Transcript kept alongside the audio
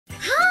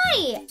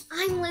Hi,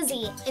 I'm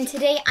Lizzie, and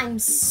today I'm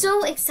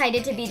so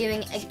excited to be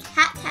doing a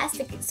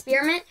cat-tastic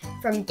experiment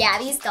from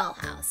Gabby's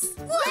Dollhouse.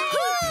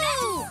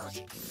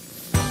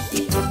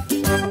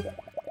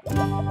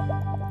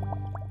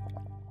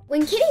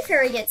 When Kitty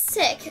Fairy gets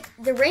sick,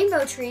 the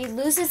rainbow tree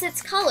loses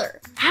its color.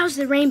 How's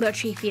the rainbow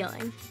tree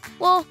feeling?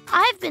 Well,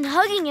 I've been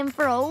hugging him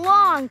for a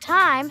long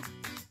time,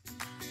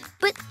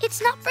 but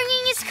it's not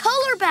bringing his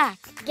color back.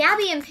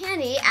 Gabby and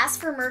Pandy ask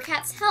for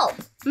MerCat's help.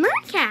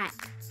 MerCat,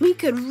 we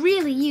could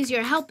really use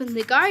your help in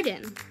the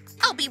garden.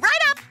 I'll be right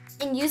up.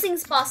 And using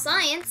spa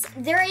science,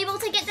 they're able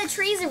to get the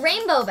tree's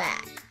rainbow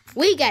back.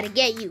 We gotta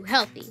get you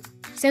healthy,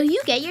 so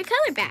you get your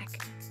color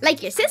back,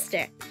 like your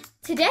sister.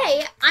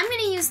 Today, I'm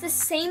going to use the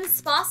same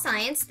spa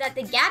science that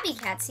the Gabby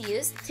cats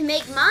use to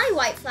make my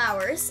white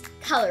flowers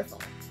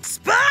colorful.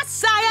 Spa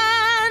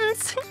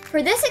science!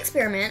 For this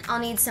experiment, I'll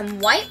need some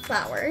white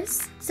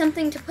flowers,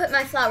 something to put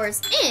my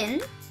flowers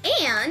in,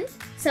 and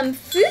some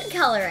food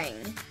coloring.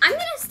 I'm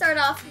going to start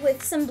off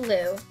with some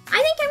blue.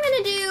 I think I'm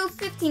going to do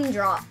 15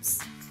 drops.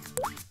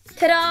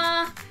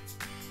 Ta-da!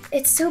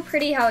 It's so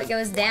pretty how it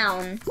goes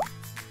down.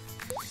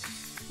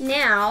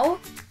 Now,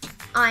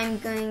 I'm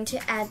going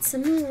to add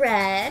some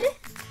red.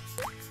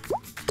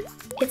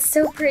 It's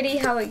so pretty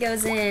how it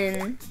goes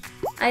in.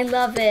 I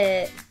love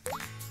it.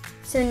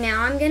 So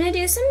now I'm gonna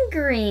do some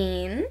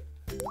green.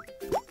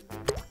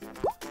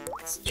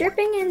 It's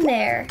dripping in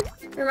there.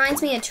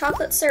 Reminds me of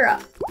chocolate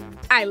syrup.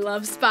 I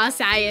love spa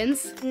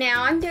science.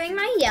 Now I'm doing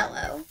my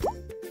yellow.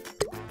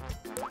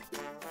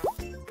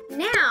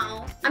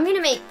 Now I'm gonna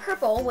make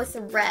purple with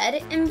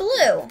red and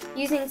blue.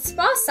 Using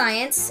spa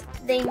science,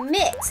 they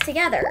mix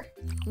together.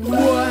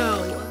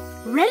 Whoa!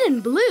 Red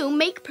and blue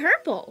make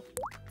purple.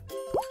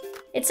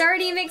 It's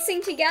already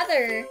mixing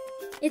together.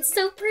 It's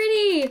so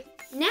pretty.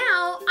 Now,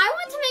 I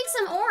want to make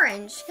some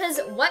orange, because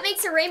what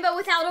makes a rainbow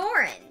without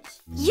orange?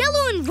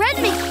 Yellow and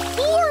red make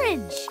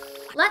orange.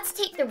 Let's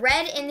take the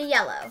red and the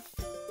yellow.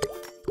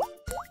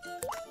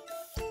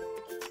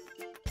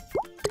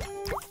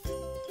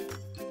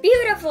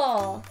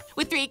 Beautiful.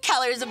 With 3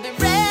 colors of the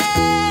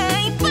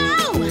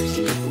rainbow,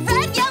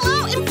 red,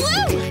 yellow, and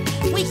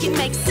blue. We can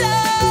make so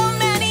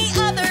many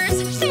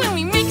others when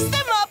we mix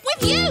them up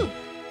with you.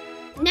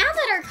 Now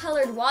that our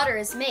colored water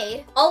is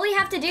made, all we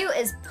have to do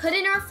is put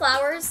in our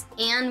flowers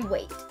and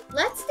wait.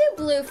 Let's do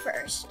blue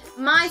first,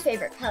 my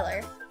favorite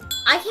color.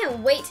 I can't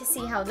wait to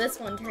see how this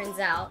one turns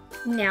out.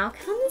 Now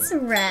comes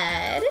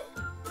red,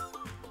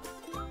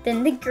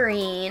 then the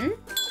green.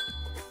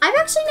 I've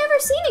actually never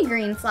seen a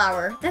green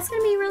flower. That's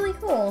gonna be really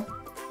cool.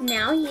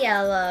 Now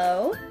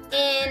yellow,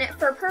 and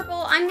for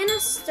purple, I'm gonna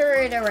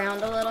stir it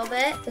around a little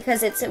bit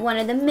because it's one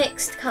of the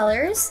mixed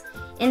colors,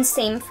 and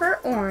same for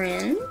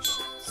orange.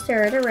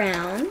 Stir it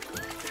around.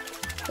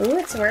 Ooh,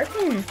 it's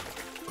working.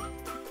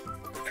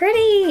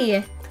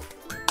 Pretty.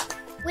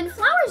 When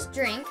flowers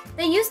drink,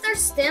 they use their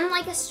stem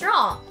like a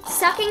straw,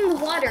 sucking the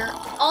water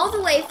all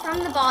the way from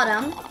the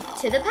bottom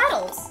to the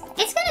petals.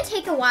 It's gonna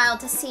take a while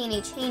to see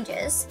any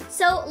changes,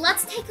 so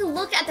let's take a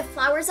look at the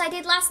flowers I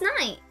did last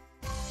night.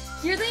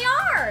 Here they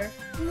are.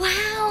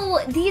 Wow,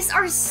 these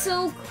are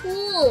so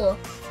cool.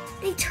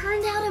 They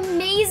turned out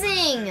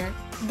amazing.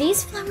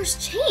 These flowers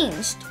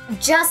changed,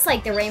 just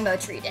like the rainbow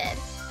tree did.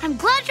 I'm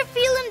glad you're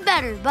feeling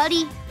better,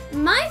 buddy.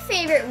 My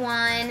favorite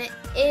one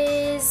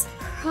is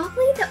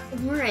probably the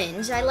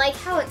orange. I like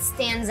how it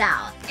stands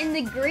out. And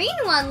the green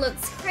one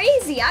looks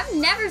crazy. I've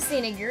never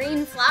seen a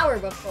green flower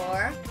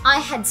before. I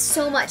had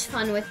so much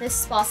fun with this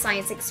spa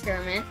science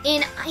experiment,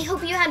 and I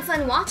hope you had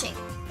fun watching.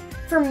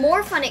 For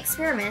more fun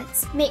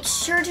experiments, make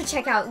sure to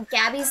check out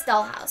Gabby's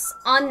Dollhouse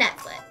on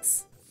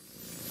Netflix.